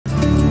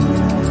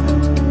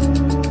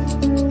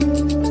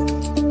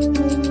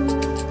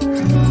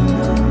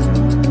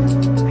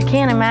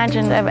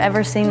imagine I've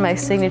ever seen my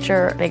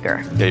signature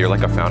bigger. Yeah, you're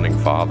like a founding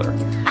father.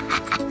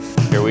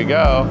 Here we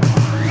go.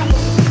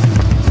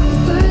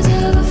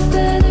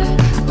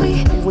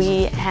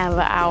 We have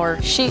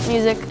our sheet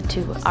music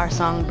to our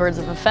song Birds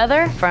of a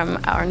Feather from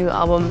our new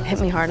album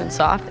Hit Me Hard and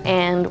Soft,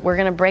 and we're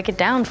gonna break it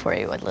down for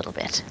you a little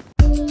bit.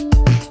 I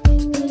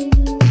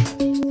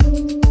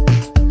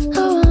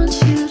want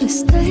you to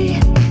stay.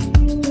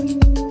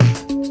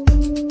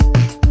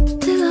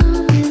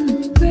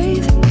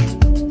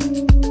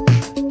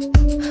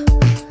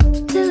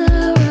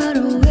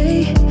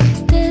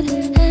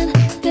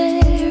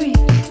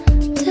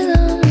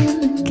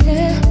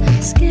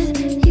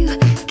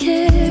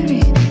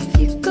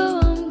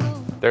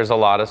 There's a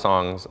lot of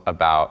songs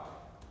about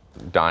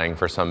dying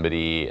for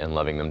somebody and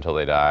loving them till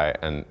they die,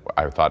 and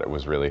I thought it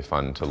was really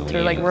fun to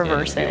lean like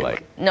reverse it.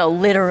 Like, no,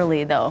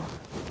 literally though,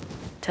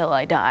 till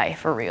I die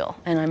for real,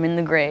 and I'm in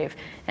the grave,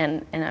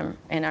 and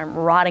I'm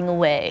rotting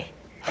away.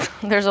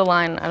 There's a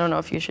line, I don't know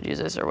if you should use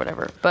this or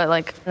whatever, but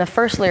like the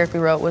first lyric we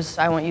wrote was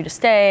I want you to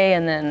stay,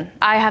 and then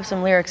I have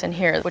some lyrics in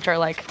here which are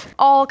like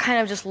all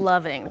kind of just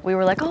loving. We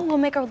were like, oh, we'll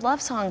make a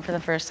love song for the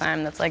first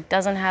time that's like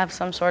doesn't have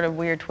some sort of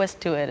weird twist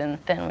to it, and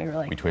then we were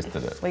like, we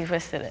twisted it. We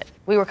twisted it.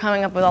 We were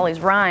coming up with all these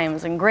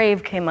rhymes, and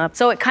grave came up.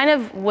 So it kind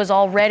of was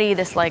already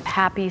this like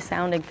happy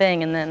sounding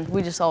thing, and then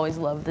we just always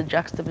loved the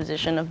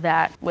juxtaposition of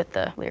that with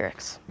the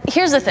lyrics.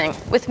 Here's the thing,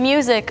 with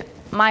music,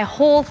 my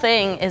whole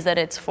thing is that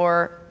it's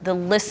for the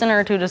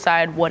listener to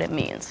decide what it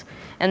means.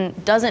 And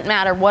it doesn't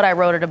matter what I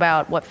wrote it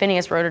about, what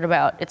Phineas wrote it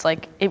about. It's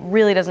like, it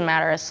really doesn't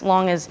matter as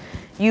long as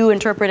you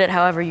interpret it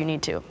however you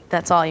need to.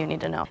 That's all you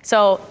need to know.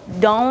 So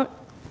don't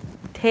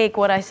take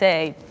what I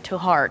say to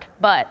heart,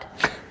 but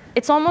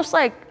it's almost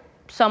like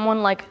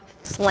someone like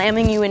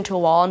slamming you into a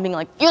wall and being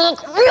like, you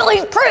look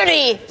really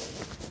pretty.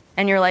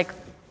 And you're like,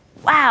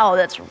 wow,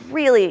 that's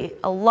really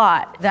a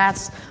lot.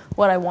 That's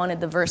what I wanted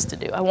the verse to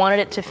do. I wanted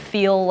it to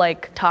feel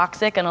like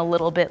toxic and a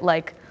little bit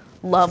like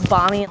love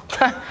bombing.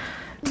 I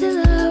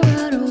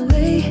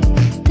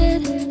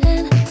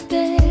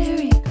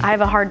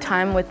have a hard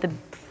time with the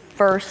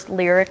first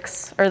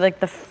lyrics, or like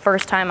the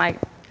first time I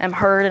am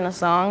heard in a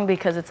song,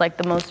 because it's like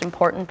the most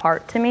important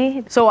part to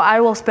me. So I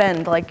will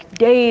spend like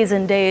days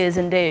and days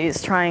and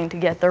days trying to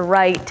get the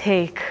right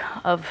take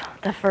of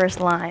the first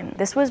line.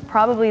 This was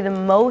probably the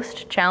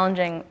most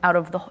challenging out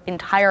of the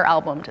entire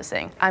album to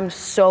sing. I'm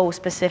so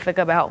specific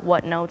about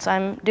what notes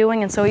I'm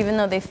doing, and so even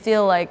though they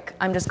feel like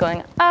I'm just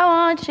going, I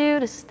want you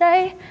to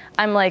stay,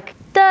 I'm like,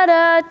 da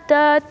da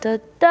da da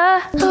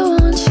da. I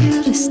want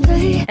you to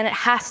stay. And it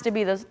has to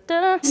be those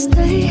da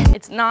stay.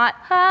 It's not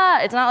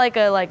like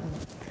a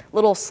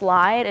little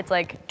slide, it's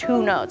like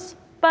two notes.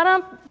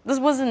 Ba-dum. This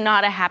was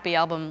not a happy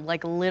album,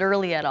 like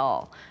literally at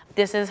all.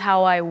 This is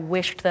how I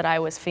wished that I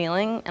was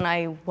feeling, and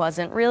I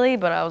wasn't really,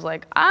 but I was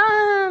like,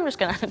 I'm just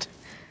gonna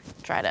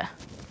try to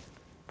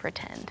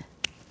pretend.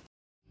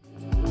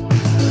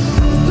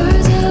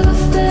 Birds of a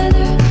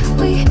feather,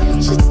 we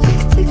should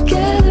stick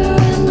together.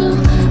 I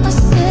know I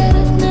said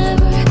I'd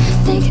never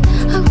think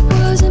I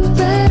wasn't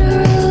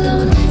better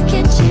alone.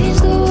 Can't change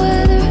the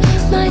weather,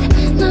 might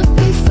not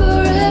be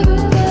forever,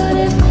 but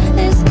if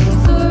it's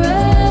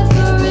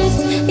forever, it's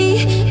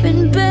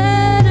even better.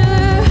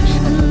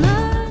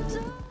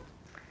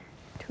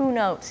 Two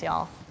notes,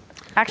 y'all.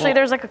 Actually,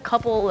 there's like a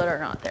couple that are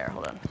not there.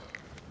 Hold on.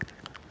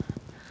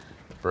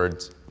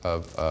 Birds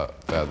of a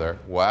feather.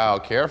 Wow,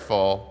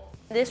 careful.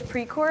 This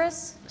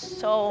pre-chorus,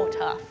 so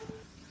tough.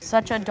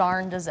 Such a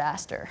darn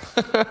disaster.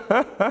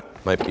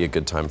 Might be a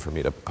good time for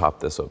me to pop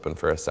this open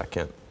for a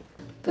second.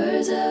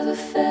 Birds of a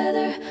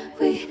feather,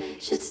 we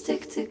should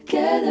stick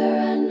together.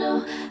 I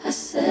know I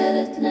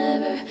said I'd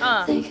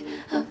never think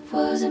I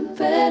wasn't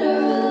better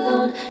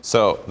alone.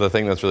 So the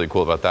thing that's really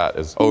cool about that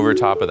is over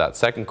top of that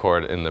second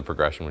chord in the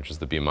progression, which is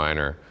the B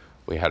minor,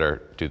 we had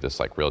her do this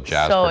like real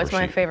jazz part where it's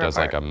my favorite does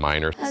part. Like a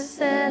minor. I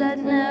said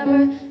I'd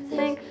never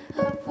think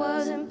I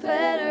wasn't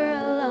better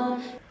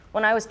alone.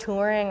 When I was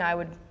touring,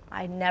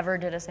 I never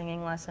did a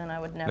singing lesson. I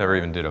would Never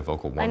even did a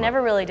vocal warm-up. I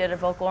never really did a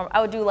vocal warm-up.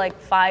 I would do like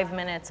 5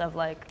 minutes of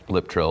like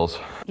lip trills.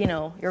 You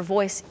know, your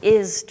voice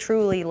is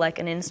truly like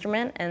an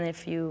instrument, and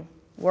if you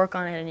work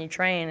on it and you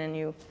train and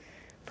you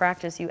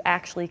practice, you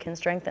actually can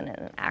strengthen it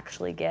and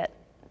actually get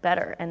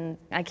better. And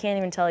I can't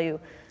even tell you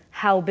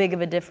how big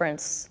of a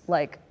difference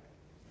like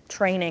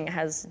training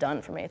has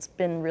done for me. It's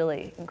been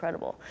really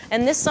incredible.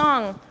 And this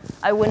song,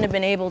 I wouldn't have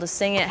been able to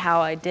sing it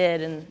how I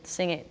did and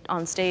sing it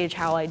on stage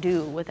how I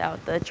do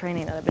without the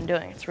training that I've been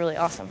doing. It's really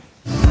awesome.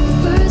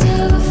 Birds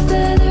of a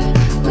feather,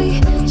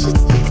 we should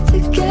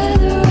stick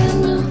together. I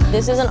know.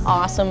 This is an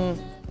awesome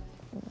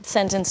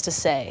sentence to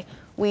say.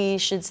 We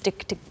should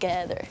stick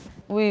together.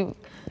 We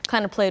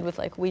kind of played with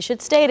like, we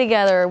should stay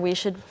together, we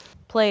should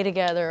play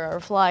together or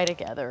fly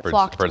together,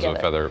 flock Birds together. of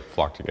a feather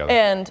flock together.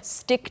 And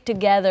stick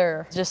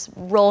together just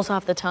rolls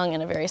off the tongue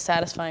in a very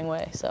satisfying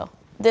way. So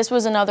this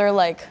was another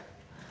like,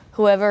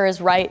 whoever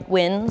is right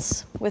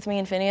wins with me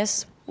and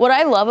Phineas. What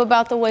I love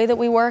about the way that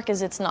we work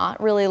is it's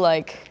not really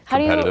like,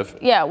 competitive.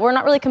 Yeah, we're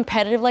not really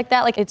competitive like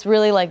that. Like it's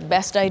really like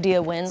best idea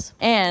wins.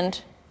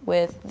 And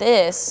with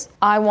this,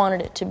 I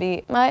wanted it to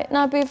be, might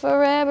not be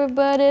forever,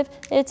 but if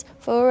it's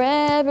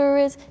forever,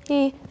 it's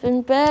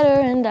even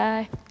better, and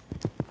I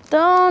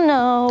don't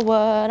know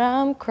what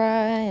I'm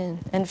crying.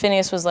 And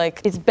Phineas was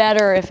like, it's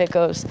better if it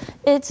goes,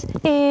 it's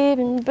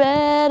even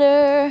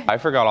better. I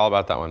forgot all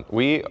about that one.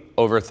 We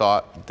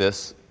overthought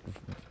this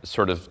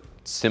sort of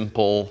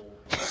simple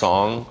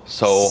song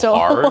so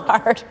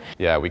hard.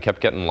 Yeah, we kept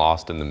getting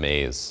lost in the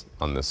maze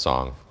on this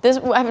song. I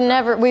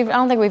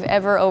don't think we've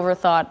ever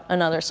overthought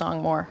another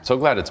song more. So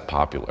glad it's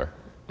popular.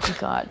 Oh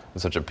God.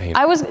 It's such a pain.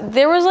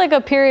 There was like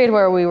a period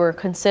where we were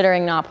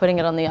considering not putting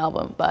it on the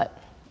album, but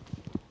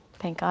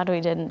thank God we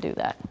didn't do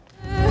that.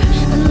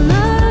 And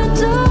I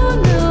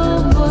don't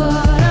know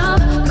what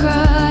I'm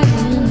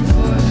crying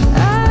for.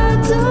 I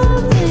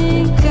don't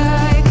think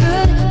I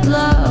could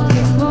love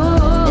you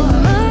more. It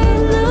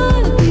might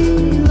not be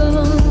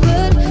long,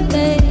 but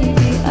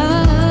baby,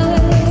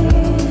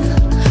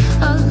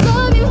 I'll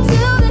love you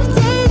till the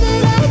day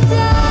that I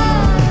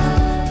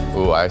die.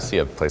 Ooh, I see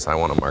a place I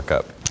want to mark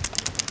up.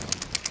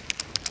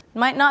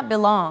 Might not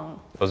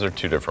belong. Those are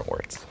two different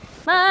words.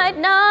 Might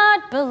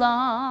not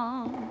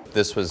belong.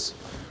 This was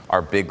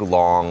our big,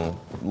 long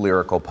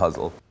lyrical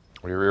puzzle.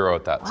 We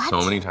rewrote that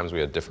so many times.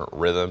 We had different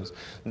rhythms.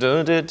 We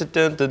had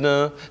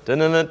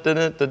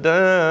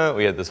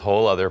this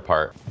whole other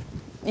part.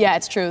 Yeah,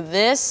 it's true.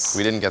 This.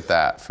 We didn't get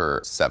that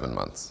for 7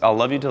 months. I'll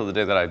Love You Till the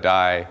Day That I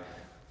Die,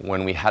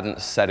 when we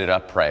hadn't set it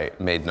up right,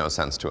 made no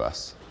sense to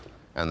us.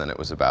 And then it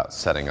was about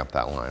setting up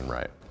that line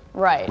right.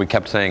 Right. We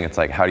kept saying, it's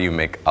like, how do you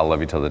make I'll Love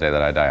You Till the Day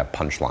That I Die a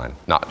punchline?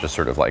 Not just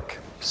sort of like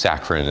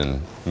saccharine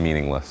and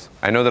meaningless.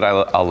 I know that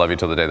I'll Love You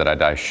Till the Day That I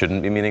Die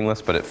shouldn't be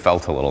meaningless, but it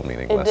felt a little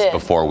meaningless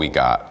before we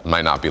got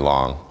Might Not Be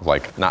Long.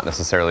 Like, not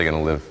necessarily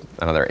gonna live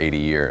another 80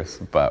 years,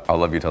 but I'll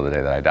love you till the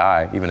day that I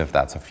die, even if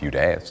that's a few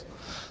days.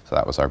 So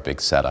that was our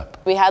big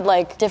setup. We had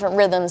like different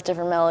rhythms,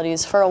 different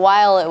melodies. For a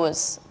while it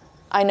was,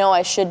 I know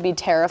I should be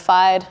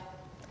terrified.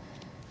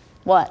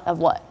 What? Of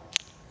what?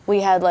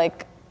 We had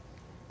like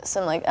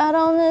some like, I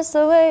don't miss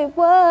the way it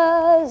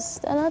was,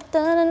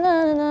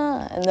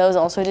 da-na-da-na-na-na. And those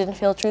also didn't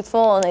feel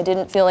truthful, and they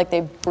didn't feel like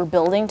they were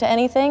building to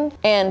anything.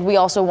 And we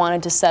also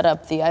wanted to set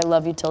up the I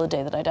love you till the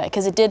day that I die,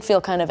 because it did feel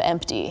kind of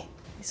empty.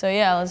 So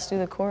yeah, let's do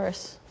the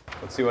chorus.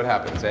 Let's see what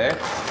happens, eh?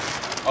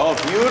 Oh,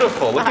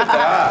 beautiful, look at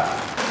that.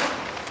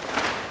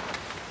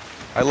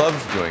 I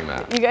loved doing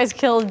that. You guys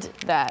killed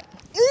that.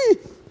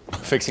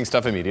 Fixing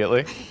stuff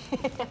immediately?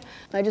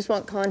 I just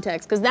want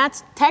context, because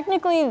that's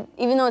technically,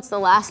 even though it's the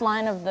last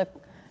line of the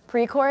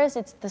pre-chorus,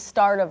 it's the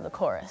start of the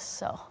chorus,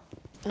 so.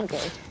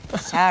 Okay.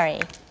 Sorry.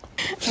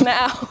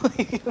 Now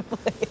we can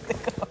play the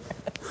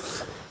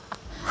chorus.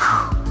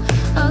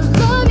 I'll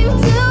love you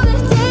till the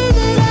day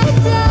that I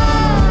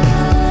die.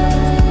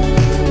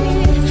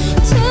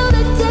 Till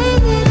the day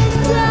that I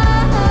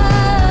die.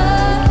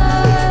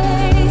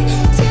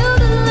 Till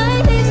the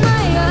light leaves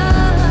my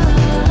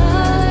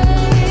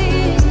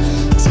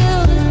eyes.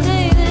 Till the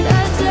day that I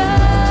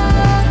die.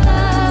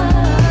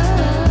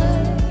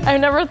 I've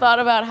never thought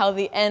about how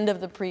the end of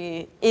the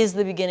pre is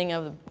the beginning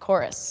of the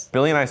chorus.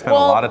 Billie and I spent a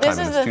lot of time in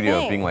is the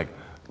studio being like,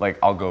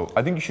 I'll go,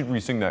 I think you should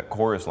re-sing that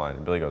chorus line.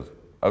 And Billie goes,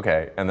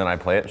 okay. And then I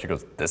play it and she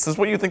goes, this is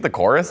what you think the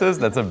chorus is?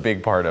 That's a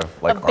big part of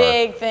like a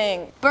big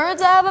thing.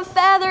 Birds of a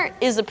feather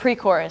is the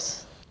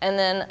pre-chorus. And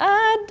then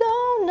I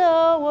don't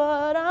know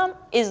what I'm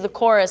is the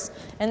chorus.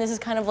 And this is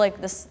kind of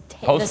like this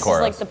is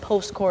like the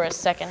post-chorus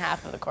second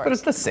half of the chorus. But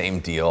it's the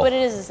same deal. But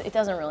it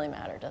doesn't really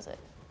matter, does it?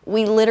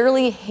 We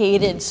literally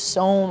hated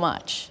so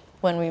much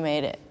when we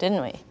made it,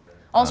 didn't we?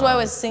 Also, I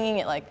was singing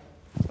it like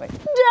die.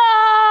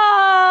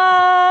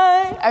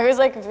 I was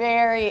like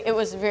it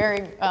was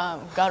very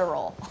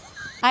guttural.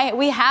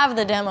 We have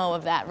the demo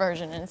of that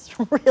version, and it's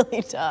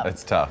really tough.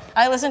 It's tough.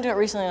 I listened to it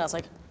recently, and I was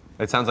like,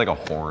 it sounds like a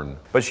horn.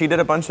 But she did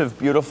a bunch of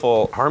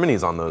beautiful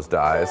harmonies on those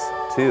dies,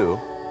 too.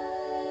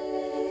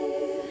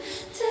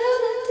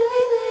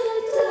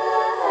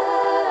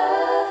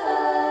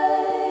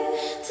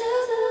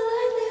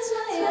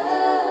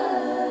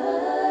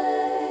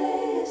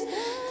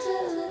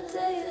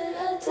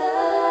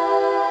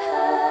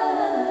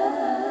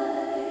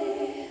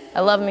 I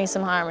love me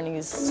some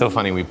harmonies. So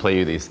funny, we play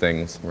you these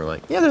things, and we're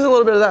like, yeah, there's a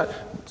little bit of that.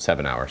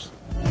 7 hours.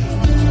 I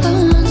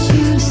want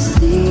you to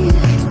see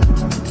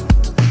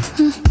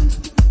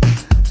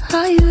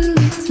how you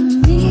look to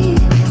me.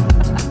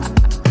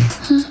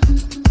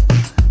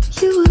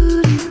 You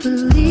wouldn't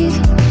believe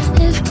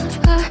if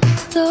I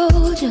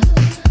told you.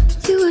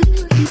 You would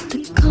eat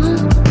the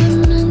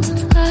compliments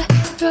I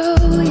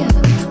throw you,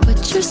 but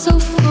you're so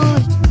full.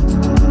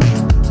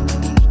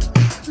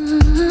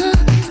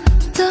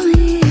 Tell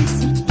me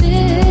it's a bit.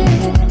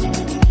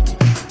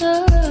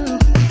 Oh,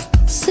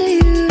 say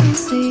you don't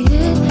see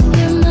it.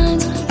 Your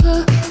mind's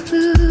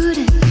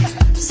polluted.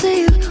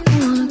 Say you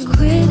wanna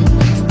quit.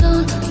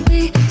 Don't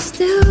be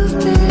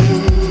stupid.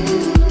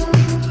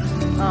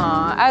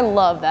 Aw, I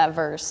love that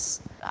verse.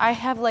 I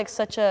have like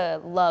such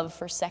a love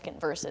for second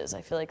verses.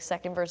 I feel like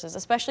second verses,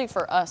 especially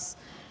for us.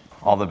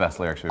 All the best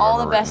lyrics we've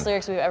ever written.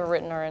 Lyrics we've ever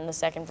written are in the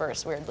second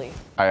verse, weirdly.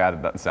 I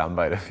added that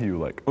soundbite of you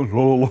like, oh,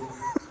 lol.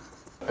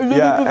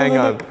 Yeah, hang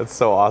on. That's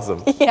so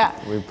awesome. Yeah.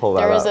 We pull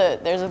that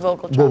up. There's a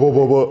vocal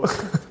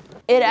chop.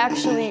 It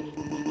actually.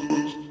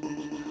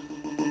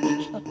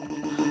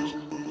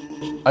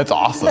 That's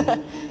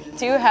awesome.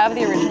 Do you have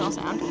the original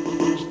sound?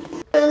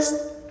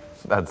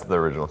 That's the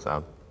original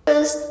sound.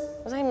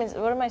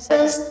 What am I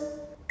saying?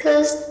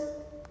 Cuz.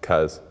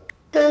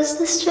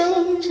 the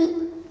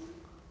stranger.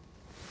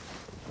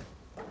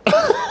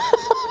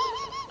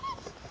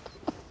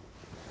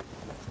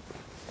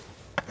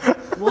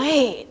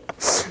 Wait.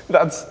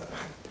 That's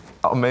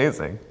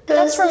amazing.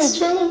 That's from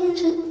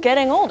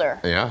Getting Older.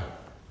 Yeah.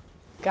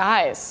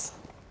 Guys.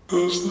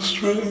 Cuz the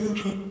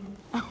stranger.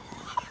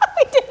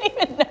 We didn't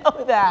even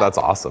know that. That's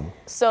awesome.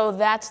 So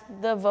that's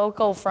the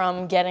vocal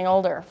from Getting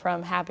Older,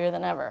 from Happier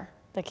Than Ever,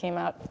 that came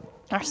out.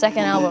 Our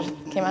second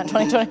album came out in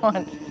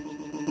 2021.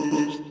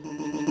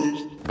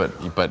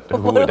 But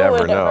who would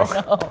ever know?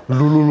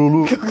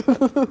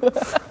 know?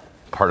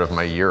 Part of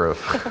my year of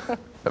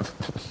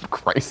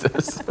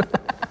crisis.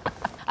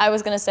 I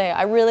was gonna say,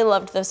 I really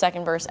loved the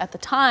second verse at the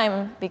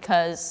time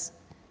because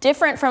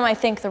different from, I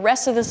think, the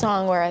rest of the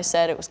song where I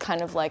said it was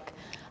kind of like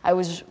I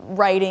was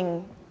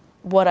writing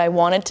what I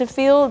wanted to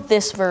feel,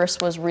 this verse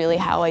was really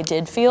how I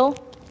did feel.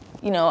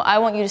 You know, I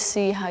want you to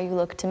see how you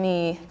look to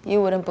me.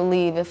 You wouldn't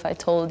believe if I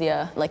told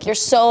you. Like, you're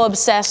so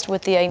obsessed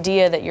with the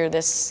idea that you're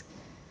this,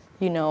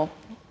 you know,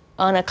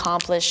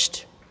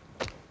 unaccomplished,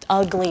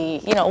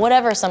 ugly, you know,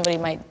 whatever somebody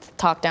might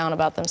talk down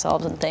about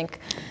themselves and think.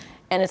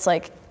 And it's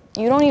like,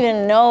 you don't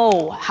even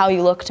know how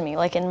you look to me.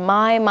 Like, in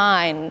my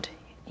mind,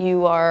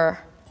 you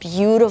are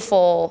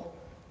beautiful,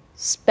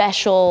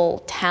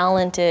 special,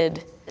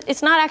 talented.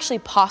 It's not actually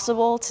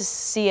possible to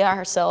see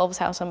ourselves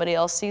how somebody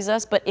else sees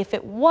us, but if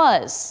it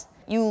was,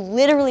 you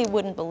literally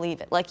wouldn't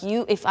believe it. Like,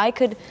 if I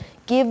could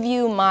give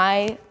you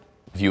my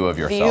view of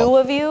yourself. View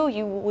of you,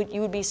 you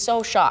would be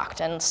so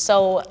shocked and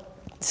so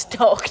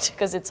stoked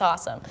because it's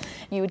awesome.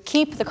 You would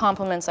keep the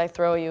compliments I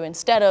throw you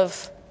instead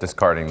of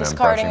discarding them,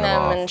 brushing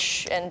them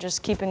off. and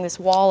just keeping this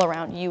wall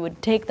around you. You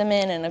would take them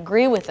in and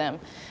agree with them.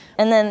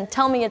 And then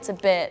tell me it's a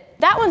bit.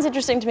 That one's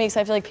interesting to me because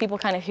I feel like people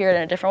kind of hear it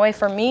in a different way.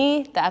 For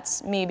me,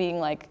 that's me being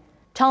like,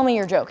 tell me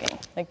you're joking.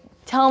 Like,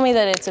 tell me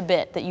that it's a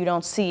bit, that you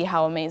don't see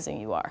how amazing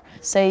you are.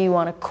 Say you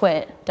want to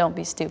quit, don't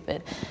be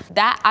stupid.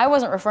 That, I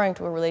wasn't referring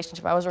to a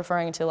relationship. I was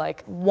referring to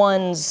like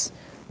one's,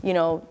 you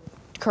know,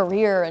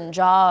 career and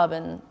job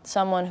and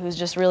someone who's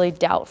just really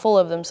doubtful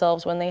of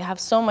themselves when they have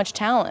so much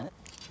talent.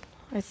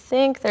 I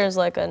think there's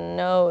like a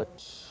note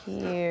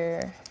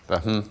here.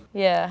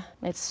 Yeah,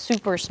 it's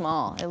super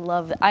small.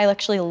 I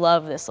actually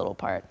love this little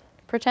part.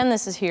 Pretend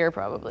this is here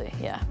probably,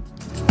 yeah.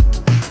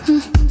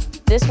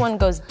 This one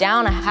goes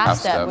down a half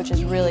step, which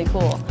is really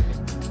cool.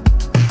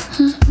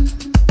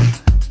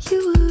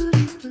 You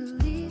wouldn't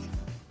believe.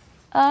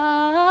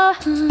 I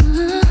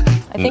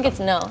think it's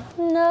no.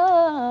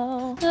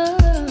 No.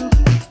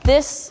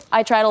 This,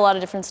 I tried a lot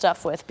of different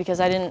stuff with because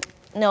I didn't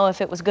know if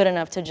it was good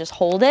enough to just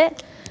hold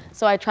it.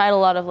 So I tried a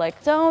lot of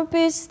like, don't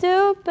be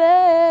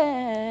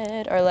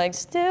stupid, or like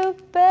stupid,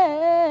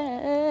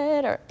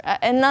 or,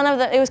 and none of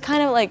that, it was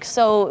kind of like,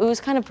 so, it was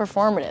kind of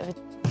performative.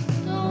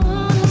 Don't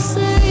wanna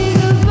say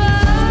goodbye.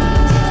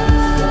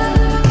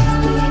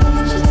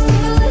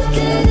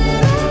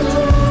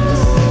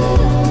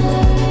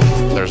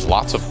 There's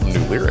lots of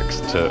new lyrics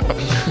to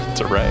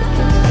write.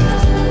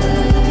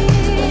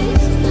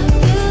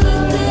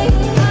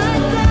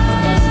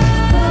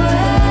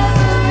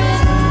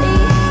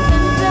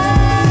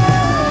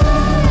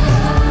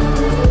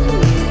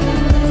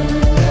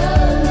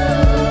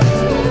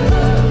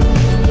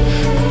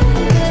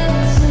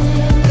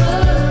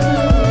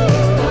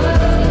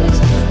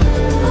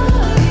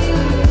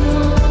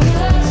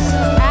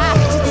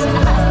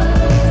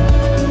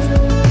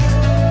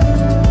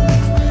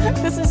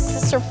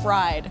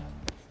 Fried.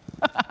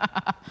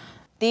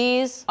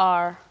 These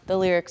are the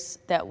lyrics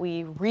that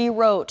we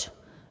rewrote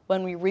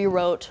when we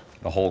rewrote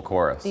the whole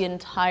chorus. The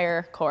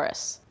entire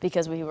chorus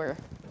because we were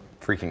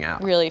freaking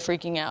out. Really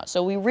freaking out.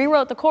 So we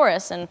rewrote the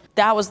chorus and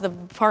that was the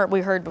part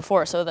we heard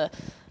before. So the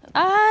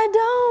I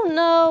don't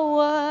know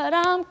what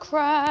I'm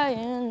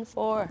crying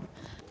for.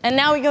 And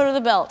now we go to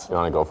the belt. You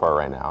want to go for it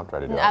right now?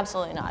 Try to do it.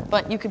 Absolutely not.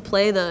 But you could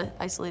play the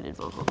isolated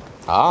vocal.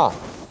 Ah.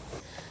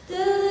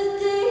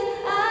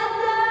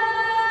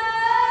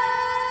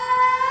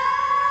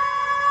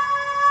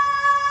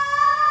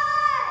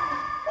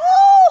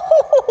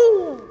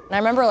 And I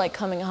remember like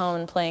coming home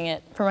and playing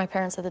it for my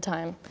parents at the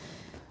time.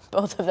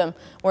 Both of them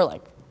were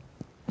like,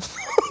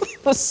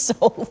 it was so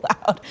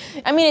loud.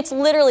 I mean, it's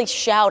literally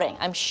shouting.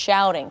 I'm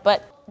shouting.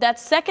 But that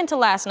second to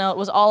last note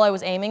was all I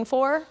was aiming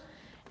for.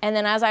 And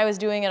then as I was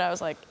doing it, I was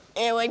like,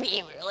 it would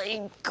be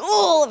really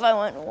cool if I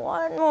went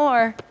one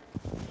more.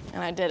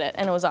 And I did it,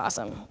 and it was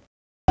awesome.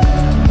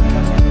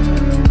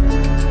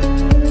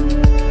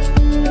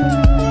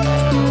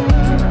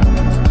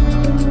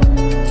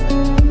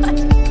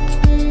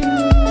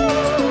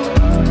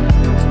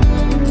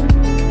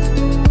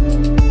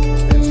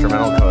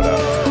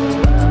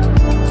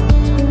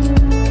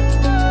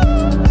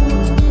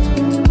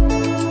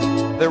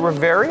 There were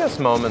various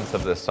moments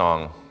of this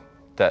song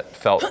that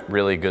felt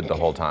really good the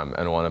whole time,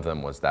 and one of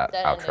them was that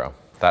outro. ending.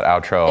 That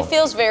outro. It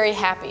feels very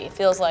happy. It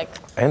feels like.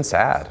 And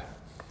sad.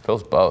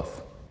 Feels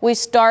both. We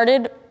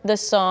started this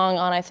song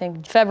on, I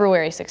think,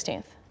 February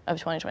 16th of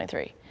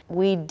 2023.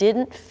 We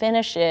didn't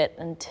finish it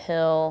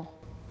until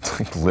It's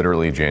like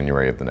literally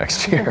January of the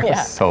next year.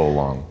 Yeah. So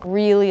long.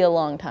 really a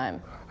long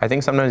time. I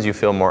think sometimes you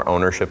feel more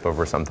ownership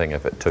over something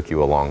if it took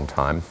you a long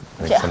time.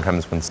 I think Yeah.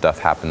 sometimes when stuff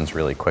happens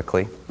really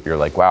quickly, you're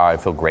like, wow, I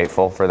feel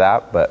grateful for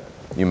that, but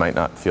you might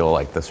not feel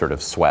like the sort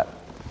of sweat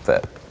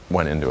that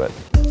went into it.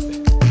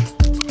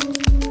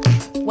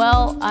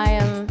 Well, I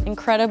am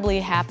incredibly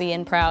happy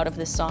and proud of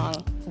this song.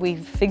 We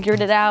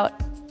figured it out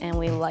and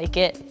we like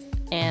it,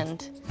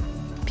 and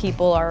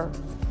people are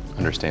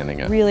Understanding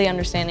it. really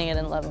understanding it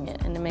and loving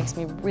it, and it makes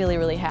me really,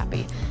 really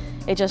happy.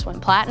 It just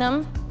went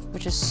platinum,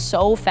 which is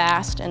so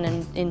fast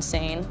and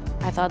insane.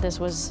 I thought this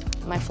was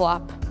my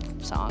flop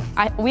song.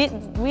 We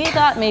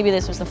thought maybe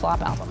this was the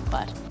flop album,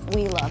 but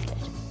we loved it.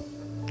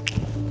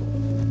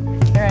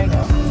 Here I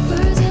go.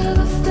 Birds of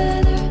a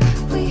feather,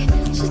 we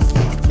should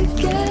stick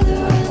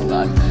together.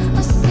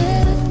 I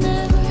said I'd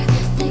never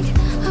think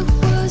I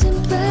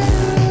wasn't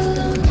better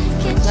alone.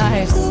 Can't change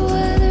Nice. the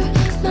weather,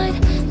 might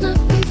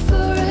not be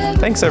forever.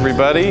 Thanks,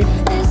 everybody.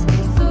 It's